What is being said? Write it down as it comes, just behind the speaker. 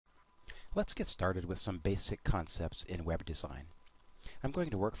Let's get started with some basic concepts in web design. I'm going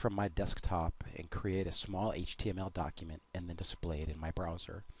to work from my desktop and create a small HTML document and then display it in my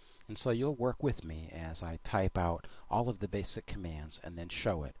browser. And so you'll work with me as I type out all of the basic commands and then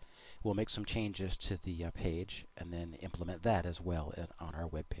show it. We'll make some changes to the page and then implement that as well on our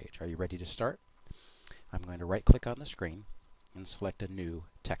web page. Are you ready to start? I'm going to right click on the screen and select a new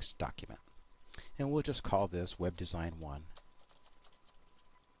text document. And we'll just call this Web Design 1.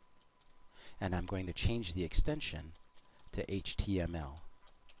 And I'm going to change the extension to HTML.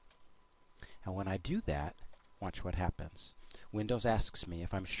 And when I do that, watch what happens. Windows asks me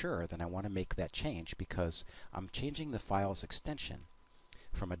if I'm sure that I want to make that change because I'm changing the file's extension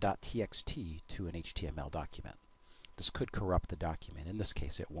from a .txt to an HTML document. This could corrupt the document. In this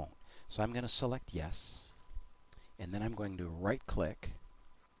case, it won't. So I'm going to select yes, and then I'm going to right-click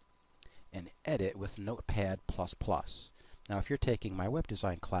and edit with Notepad++. Now, if you're taking my web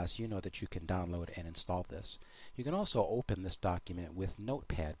design class, you know that you can download and install this. You can also open this document with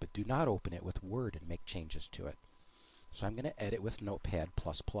Notepad, but do not open it with Word and make changes to it. So I'm going to edit with Notepad++.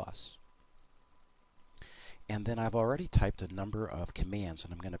 And then I've already typed a number of commands,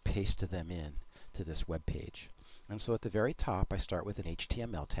 and I'm going to paste them in to this web page. And so at the very top, I start with an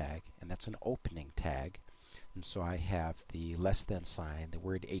HTML tag, and that's an opening tag. And so I have the less than sign, the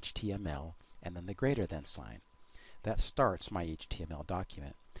word HTML, and then the greater than sign. That starts my HTML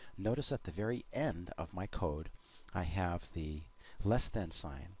document. Notice at the very end of my code, I have the less than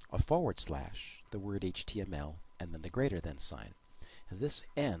sign, a forward slash, the word HTML, and then the greater than sign. And this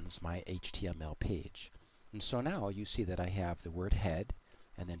ends my HTML page. And so now you see that I have the word head,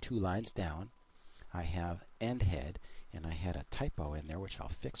 and then 2 lines down, I have end head, and I had a typo in there, which I'll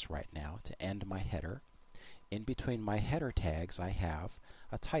fix right now to end my header. In between my header tags, I have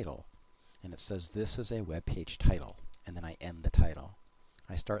a title. And it says this is a web page title, and then I end the title.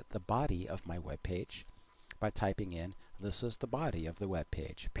 I start the body of my web page by typing in this is the body of the web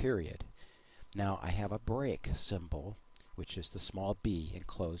page, period. Now I have a break symbol, which is the small b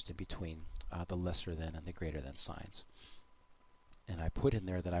enclosed in between the lesser than and the greater than signs. And I put in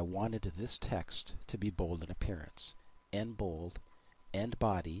there that I wanted this text to be bold in appearance. End bold, end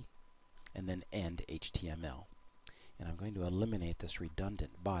body, and then end HTML. And I'm going to eliminate this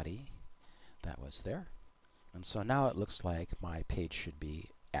redundant body that was there. And so now it looks like my page should be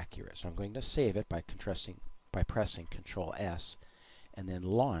accurate. So I'm going to save it by pressing Control S and then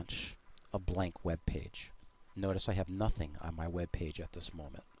launch a blank web page. Notice I have nothing on my web page at this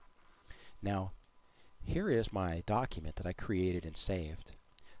moment. Now, here is my document that I created and saved.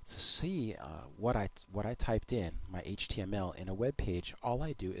 To see what I typed in, my HTML, in a web page, all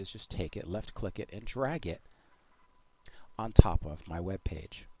I do is just take it, left-click it, and drag it on top of my web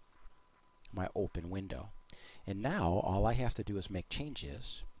page, my open window. And now all I have to do is make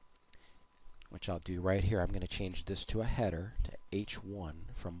changes, which I'll do right here. I'm going to change this to a header, to H1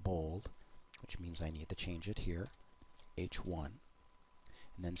 from bold, which means I need to change it here, H1.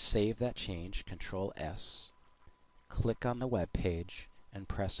 And then save that change, Control S, click on the web page, and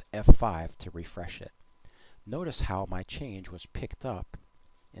press F5 to refresh it. Notice how my change was picked up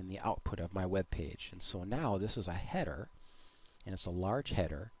in the output of my web page. And so now this is a header, and it's a large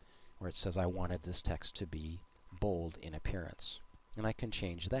header where it says I wanted this text to be bold in appearance. And I can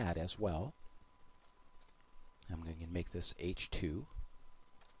change that as well. I'm going to make this H2.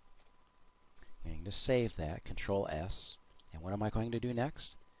 I'm going to save that, Control S. And what am I going to do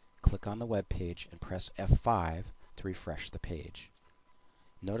next? Click on the web page and press F5 to refresh the page.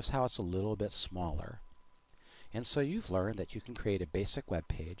 Notice how it's a little bit smaller. And so you've learned that you can create a basic web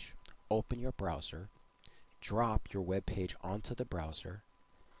page, open your browser, drop your web page onto the browser,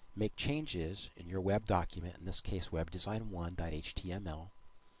 make changes in your web document, in this case webdesign1.html,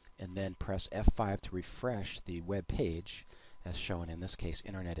 and then press F5 to refresh the web page, as shown in this case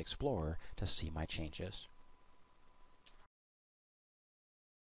Internet Explorer, to see my changes.